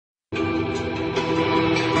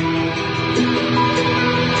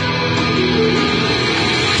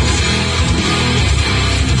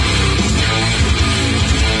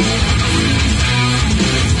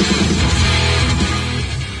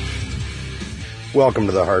Welcome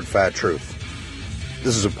to The Hard Fat Truth.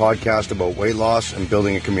 This is a podcast about weight loss and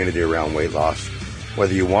building a community around weight loss.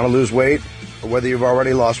 Whether you want to lose weight or whether you've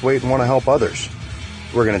already lost weight and want to help others,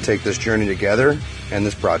 we're going to take this journey together and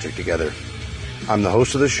this project together. I'm the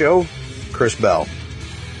host of the show, Chris Bell.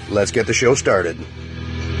 Let's get the show started.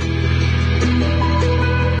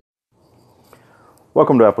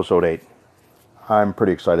 Welcome to episode 8. I'm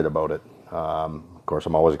pretty excited about it. Of course,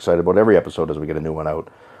 I'm always excited about every episode as we get a new one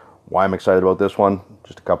out. Why I'm excited about this one,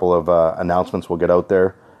 just a couple of announcements we'll get out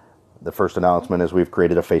there. The first announcement is we've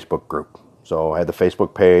created a Facebook group. So I had the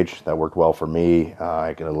Facebook page that worked well for me.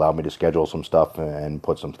 It allowed me to schedule some stuff and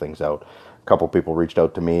put some things out. A couple people reached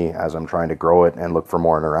out to me as I'm trying to grow it and look for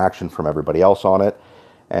more interaction from everybody else on it.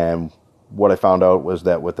 And what I found out was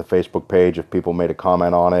that with the Facebook page, if people made a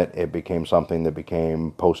comment on it, it became something that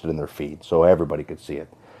became posted in their feed so everybody could see it.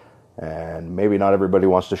 And maybe not everybody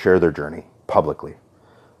wants to share their journey publicly.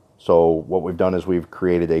 So what we've done is we've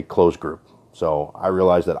created a closed group. So I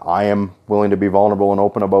realize that I am willing to be vulnerable and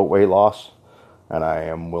open about weight loss, and I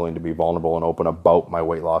am willing to be vulnerable and open about my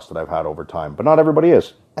weight loss that I've had over time. But not everybody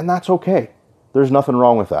is, and that's okay. There's nothing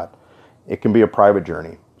wrong with that. It can be a private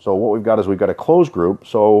journey. So what we've got is we've got a closed group,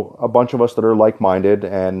 so a bunch of us that are like-minded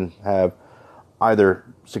and have either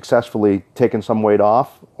successfully taken some weight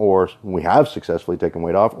off, or we have successfully taken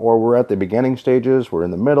weight off, or we're at the beginning stages, we're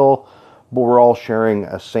in the middle, but we're all sharing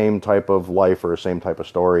a same type of life or a same type of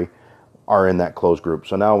story, are in that closed group.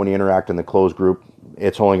 So now when you interact in the closed group,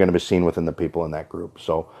 it's only going to be seen within the people in that group.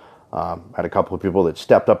 So I had a couple of people that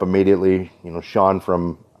stepped up immediately. You know, Sean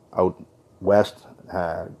from out west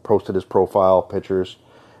posted his profile pictures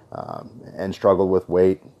and struggled with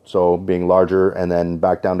weight, so being larger and then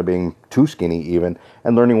back down to being too skinny even,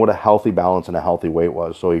 and learning what a healthy balance and a healthy weight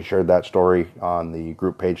was. So he shared that story on the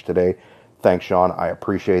group page today. Thanks, Sean. I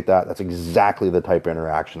appreciate that. That's exactly the type of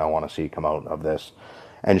interaction I want to see come out of this,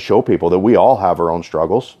 and show people that we all have our own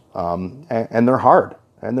struggles, and they're hard,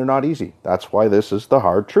 and they're not easy. That's why this is the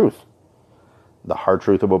hard truth. The hard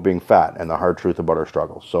truth about being fat and the hard truth about our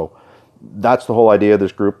struggles. So that's the whole idea of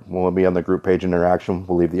this group. We'll be on the group page interaction.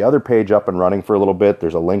 We'll leave the other page up and running for a little bit.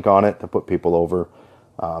 There's a link on it to put people over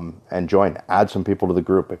and join. Add some people to the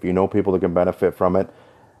group. If you know people that can benefit from it,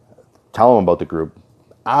 tell them about the group.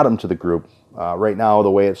 Add them to the group. Right now,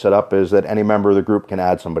 the way it's set up is that any member of the group can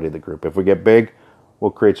add somebody to the group. If we get big,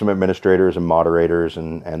 we'll create some administrators and moderators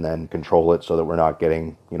and then control it so that we're not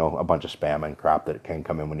getting, a bunch of spam and crap that can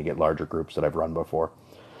come in when you get larger groups that I've run before.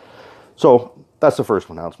 So that's the first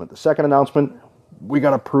announcement. The second announcement, we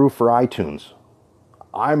got approved for iTunes.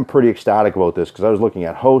 I'm pretty ecstatic about this because I was looking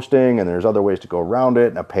at hosting and there's other ways to go around it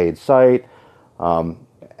and a paid site.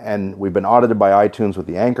 And we've been audited by iTunes with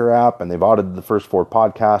the Anchor app, and they've audited the first 4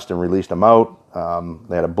 podcasts and released them out.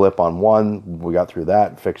 They had a blip on one. We got through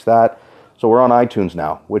that, fixed that. So we're on iTunes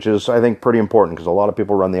now, which is, I think, pretty important because a lot of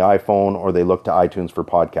people run the iPhone or they look to iTunes for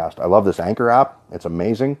podcast. I love this Anchor app. It's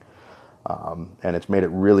amazing. And it's made it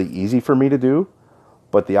really easy for me to do.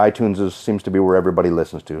 But the iTunes seems to be where everybody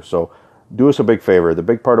listens to. So do us a big favor. The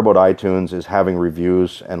big part about iTunes is having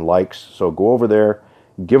reviews and likes. So go over there,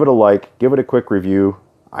 give it a like, give it a quick review.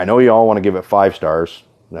 I know you all want to give it 5 stars.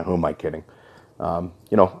 Now, who am I kidding? I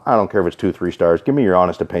don't care if it's 2, 3 stars. Give me your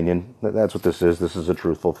honest opinion. That's what this is. This is a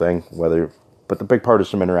truthful thing. But the big part is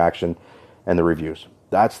some interaction and the reviews.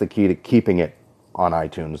 That's the key to keeping it on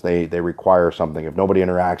iTunes. They require something. If nobody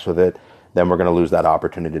interacts with it, then we're going to lose that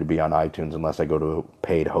opportunity to be on iTunes unless I go to a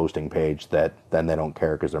paid hosting page that then they don't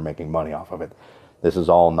care because they're making money off of it. This is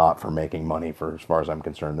all not for making money as far as I'm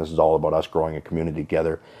concerned. This is all about us growing a community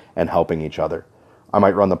together and helping each other. I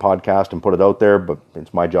might run the podcast and put it out there, but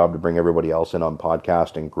it's my job to bring everybody else in on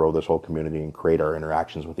podcast and grow this whole community and create our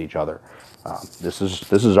interactions with each other. This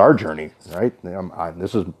is our journey, right?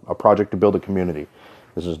 This is a project to build a community.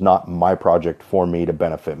 This is not my project for me to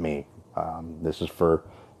benefit me. This is for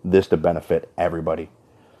this to benefit everybody.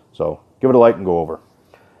 So give it a like and go over.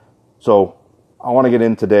 So I want to get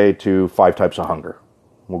in today to 5 types of hunger.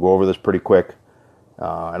 We'll go over this pretty quick.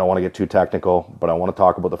 I don't want to get too technical, but I want to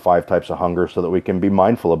talk about the 5 types of hunger so that we can be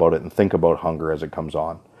mindful about it and think about hunger as it comes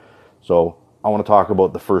on. So I want to talk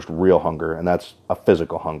about the first real hunger, and that's a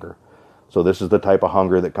physical hunger. So this is the type of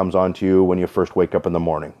hunger that comes on to you when you first wake up in the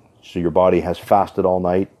morning. So your body has fasted all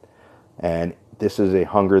night, and this is a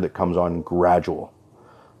hunger that comes on gradual.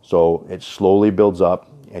 So it slowly builds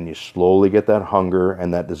up, and you slowly get that hunger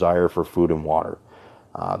and that desire for food and water.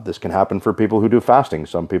 This can happen for people who do fasting.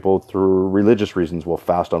 Some people, through religious reasons, will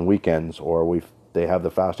fast on weekends, or they have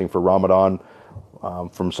the fasting for Ramadan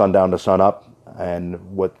from sundown to sunup, and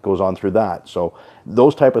what goes on through that. So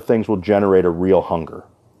those type of things will generate a real hunger.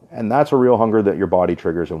 And that's a real hunger that your body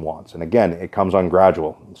triggers and wants. And again, it comes on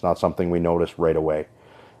gradual. It's not something we notice right away.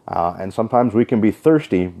 And sometimes we can be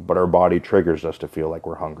thirsty, but our body triggers us to feel like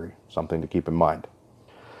we're hungry. Something to keep in mind.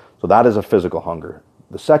 So that is a physical hunger.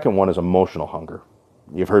 The second one is emotional hunger.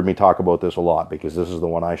 You've heard me talk about this a lot because this is the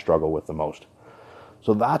one I struggle with the most.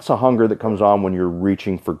 So that's a hunger that comes on when you're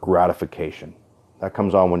reaching for gratification. That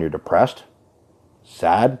comes on when you're depressed,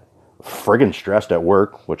 sad, friggin' stressed at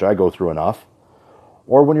work, which I go through enough,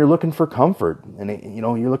 or when you're looking for comfort and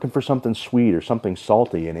you're looking for something sweet or something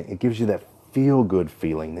salty, and it gives you that feel-good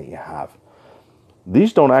feeling that you have.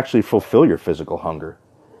 These don't actually fulfill your physical hunger.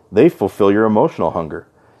 They fulfill your emotional hunger.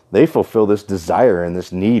 They fulfill this desire and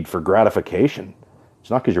this need for gratification. It's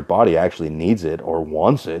not because your body actually needs it or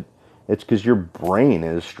wants it. It's because your brain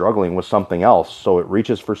is struggling with something else. So it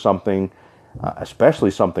reaches for something,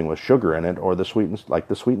 especially something with sugar in it, or the sweet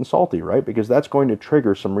and salty, right? Because that's going to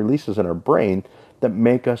trigger some releases in our brain that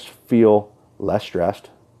make us feel less stressed,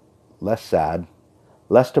 less sad,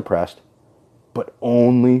 less depressed, but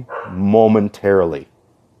only momentarily.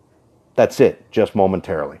 That's it, just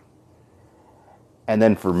momentarily. And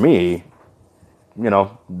then for me,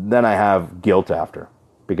 then I have guilt after,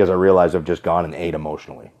 because I realize I've just gone and ate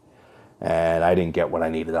emotionally. And I didn't get what I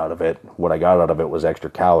needed out of it. What I got out of it was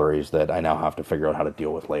extra calories that I now have to figure out how to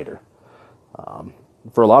deal with later.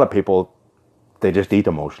 For a lot of people, they just eat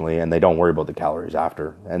emotionally and they don't worry about the calories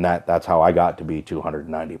after. And that's how I got to be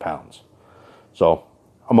 290 pounds. So,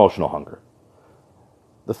 emotional hunger.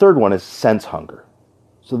 The third one is sense hunger.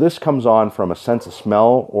 So this comes on from a sense of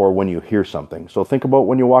smell or when you hear something. So think about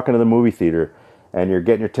when you walk into the movie theater and you're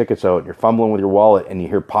getting your tickets out and you're fumbling with your wallet and you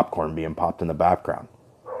hear popcorn being popped in the background.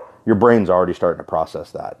 Your brain's already starting to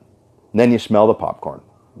process that. And then you smell the popcorn.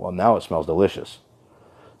 Well, now it smells delicious.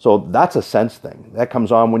 So that's a sense thing. That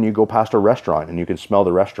comes on when you go past a restaurant and you can smell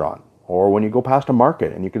the restaurant. Or when you go past a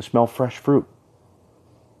market and you can smell fresh fruit.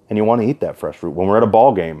 And you want to eat that fresh fruit. When we're at a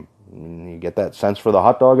ball game, you get that sense for the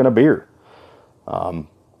hot dog and a beer.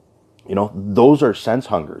 Those are sense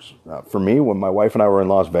hungers. For me, when my wife and I were in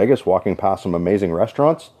Las Vegas walking past some amazing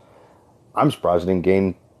restaurants, I'm surprised I didn't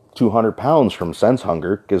gain 200 pounds from sense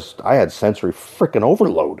hunger because I had sensory freaking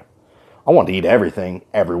overload. I wanted to eat everything,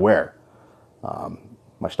 everywhere.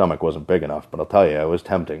 My stomach wasn't big enough, but I'll tell you, it was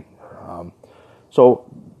tempting. So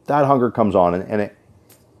that hunger comes on and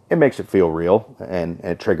it makes it feel real, and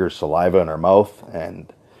it triggers saliva in our mouth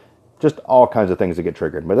and just all kinds of things that get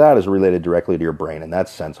triggered. But that is related directly to your brain, and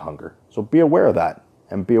that's sense hunger. So be aware of that,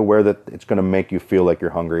 and be aware that it's going to make you feel like you're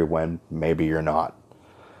hungry when maybe you're not.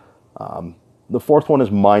 The fourth one is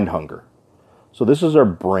mind hunger. So this is our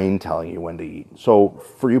brain telling you when to eat. So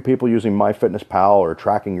for you people using MyFitnessPal or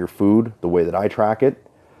tracking your food the way that I track it,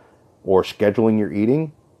 or scheduling your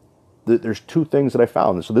eating, there's two things that I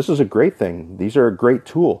found. So this is a great thing. These are a great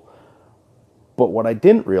tool. But what I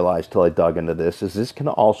didn't realize till I dug into this is this can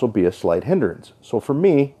also be a slight hindrance. So for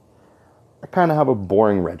me, I kind of have a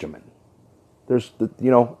boring regimen. And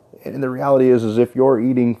the reality is if you're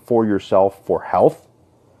eating for yourself for health,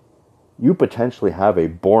 you potentially have a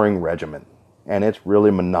boring regimen, and it's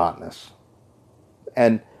really monotonous.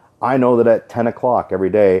 And I know that at 10 o'clock every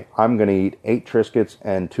day, I'm going to eat 8 Triscuits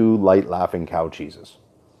and 2 light Laughing Cow cheeses.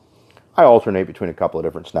 I alternate between a couple of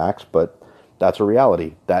different snacks, but that's a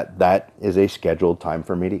reality. That is a scheduled time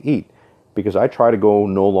for me to eat, because I try to go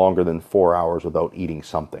no longer than 4 hours without eating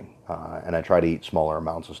something, and I try to eat smaller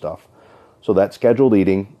amounts of stuff. So that scheduled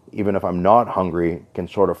eating, even if I'm not hungry, can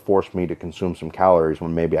sort of force me to consume some calories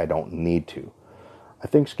when maybe I don't need to. I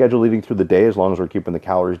think scheduled eating through the day, as long as we're keeping the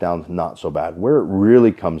calories down, is not so bad. Where it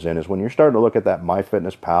really comes in is when you're starting to look at that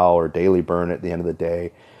MyFitnessPal or Daily Burn at the end of the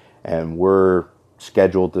day, and we're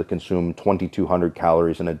scheduled to consume 2,200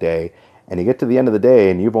 calories in a day, and you get to the end of the day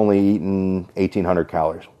and you've only eaten 1,800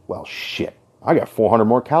 calories. Well, shit, I got 400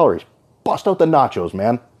 more calories. Bust out the nachos,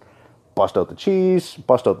 man. Bust out the cheese,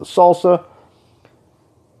 bust out the salsa.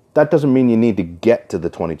 That doesn't mean you need to get to the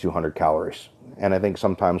 2,200 calories. And I think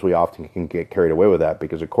sometimes we often can get carried away with that,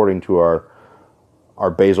 because according to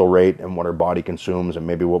our basal rate and what our body consumes and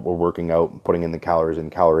maybe what we're working out and putting in the calories in,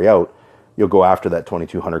 calorie out, you'll go after that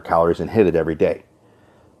 2,200 calories and hit it every day.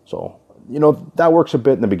 So, that works a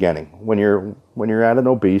bit in the beginning. When you're at an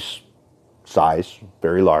obese size,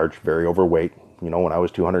 very large, very overweight, when I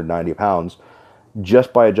was 290 pounds,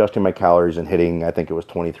 just by adjusting my calories and hitting, I think it was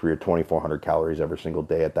 23 or 2,400 calories every single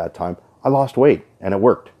day at that time, I lost weight, and it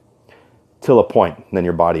worked. Till a point, then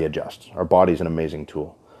your body adjusts. Our body's an amazing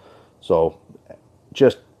tool. So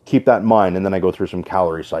just keep that in mind, and then I go through some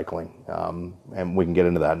calorie cycling, and we can get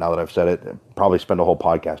into that now that I've said it. Probably spend a whole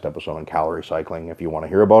podcast episode on calorie cycling if you want to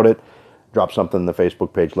hear about it. drop something in the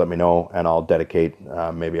Facebook page, let me know, and I'll dedicate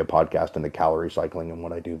maybe a podcast into calorie cycling and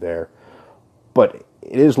what I do there. But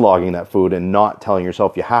it is logging that food and not telling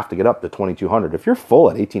yourself you have to get up to 2,200. If you're full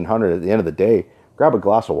at 1,800 at the end of the day, grab a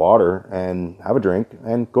glass of water and have a drink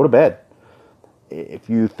and go to bed. If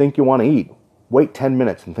you think you want to eat, wait 10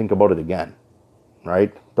 minutes and think about it again,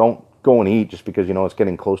 right? Don't go and eat just because you know it's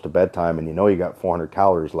getting close to bedtime and you know you got 400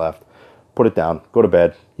 calories left. Put it down, go to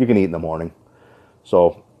bed. You can eat in the morning.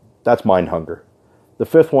 So that's mind hunger. The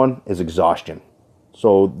fifth one is exhaustion.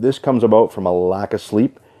 So this comes about from a lack of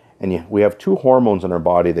sleep, and we have two hormones in our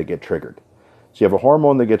body that get triggered. So you have a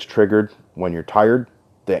hormone that gets triggered when you're tired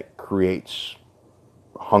that creates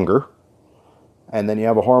hunger, and then you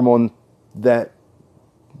have a hormone that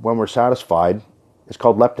when we're satisfied is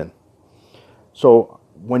called leptin. So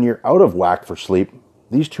when you're out of whack for sleep,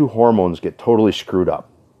 these two hormones get totally screwed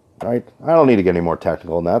up, right? I don't need to get any more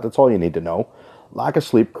technical than that. That's all you need to know. Lack of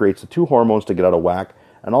sleep creates the two hormones to get out of whack,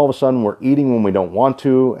 and all of a sudden we're eating when we don't want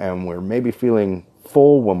to, and we're maybe feeling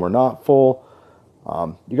full when we're not full.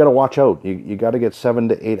 You got to watch out. You got to get 7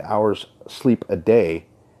 to 8 hours sleep a day.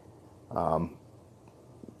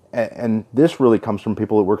 And this really comes from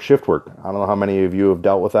people that work shift work. I don't know how many of you have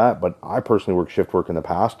dealt with that, but I personally worked shift work in the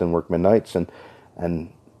past and worked midnights, and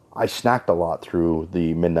I snacked a lot through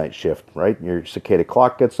the midnight shift, right? Your circadian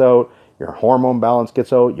clock gets out, your hormone balance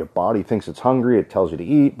gets out, your body thinks it's hungry, it tells you to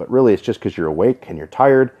eat, but really it's just because you're awake and you're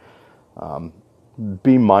tired.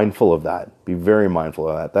 Be mindful of that. Be very mindful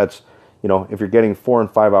of that. That's, if you're getting 4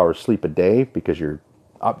 and 5 hours sleep a day because you're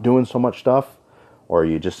up doing so much stuff, or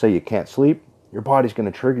you just say you can't sleep, your body's going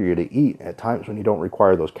to trigger you to eat at times when you don't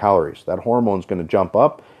require those calories. That hormone's going to jump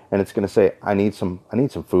up and it's going to say, I need some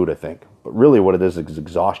food, I think. But really what it is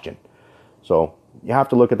exhaustion. So you have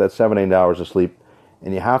to look at that 7, 8 hours of sleep,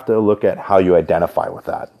 and you have to look at how you identify with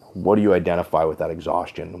that. What do you identify with that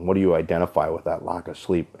exhaustion? What do you identify with that lack of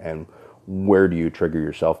sleep? And where do you trigger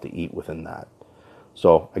yourself to eat within that?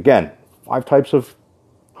 So again, 5 types of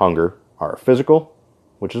hunger are physical,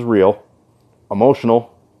 which is real,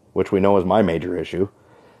 emotional, which we know is my major issue,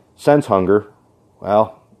 sense hunger,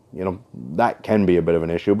 well, that can be a bit of an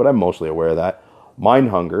issue, but I'm mostly aware of that. Mind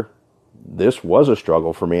hunger, this was a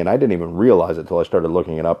struggle for me, and I didn't even realize it until I started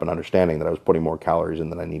looking it up and understanding that I was putting more calories in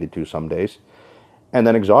than I needed to some days. And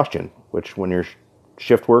then exhaustion, which when you're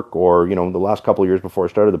shift work, or the last couple of years before I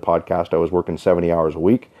started the podcast, I was working 70 hours a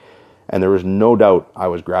week, and there was no doubt I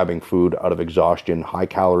was grabbing food out of exhaustion, high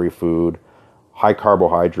calorie food, high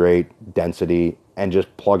carbohydrate density, and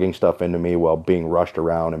just plugging stuff into me while being rushed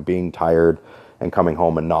around and being tired and coming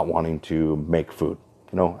home and not wanting to make food.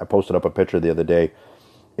 I posted up a picture the other day.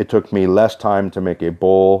 It took me less time to make a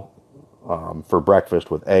bowl for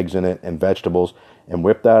breakfast with eggs in it and vegetables and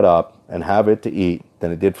whip that up and have it to eat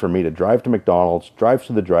than it did for me to drive to McDonald's, drive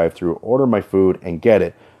to the drive-thru, order my food and get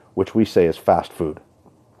it, which we say is fast food.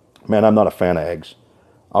 Man, I'm not a fan of eggs.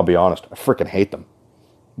 I'll be honest. I freaking hate them.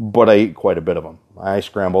 But I eat quite a bit of them. I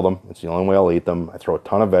scramble them. It's the only way I'll eat them. I throw a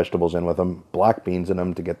ton of vegetables in with them, black beans in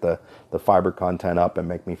them to get the fiber content up and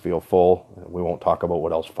make me feel full. We won't talk about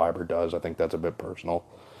what else fiber does. I think that's a bit personal.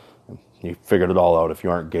 You figured it all out if you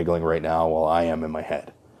aren't giggling right now. Well, I am in my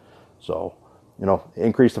head. So,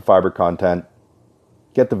 increase the fiber content,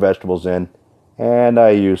 get the vegetables in, and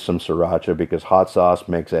I use some sriracha because hot sauce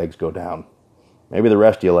makes eggs go down. Maybe the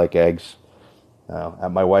rest of you like eggs.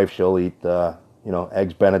 At my wife, she'll eat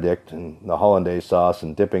eggs Benedict and the hollandaise sauce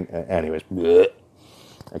and dipping. Anyways, bleh,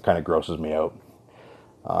 it kind of grosses me out.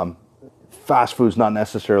 Fast food's not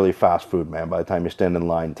necessarily fast food, man. By the time you stand in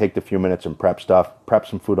line, take the few minutes and prep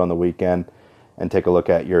some food on the weekend, and take a look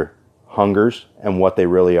at your hungers and what they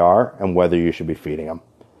really are and whether you should be feeding them.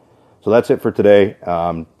 So that's it for today.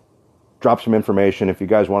 Drop some information. If you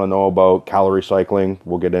guys want to know about calorie cycling,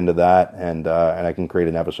 we'll get into that, and I can create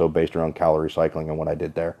an episode based around calorie cycling and what I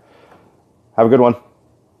did there. Have a good one.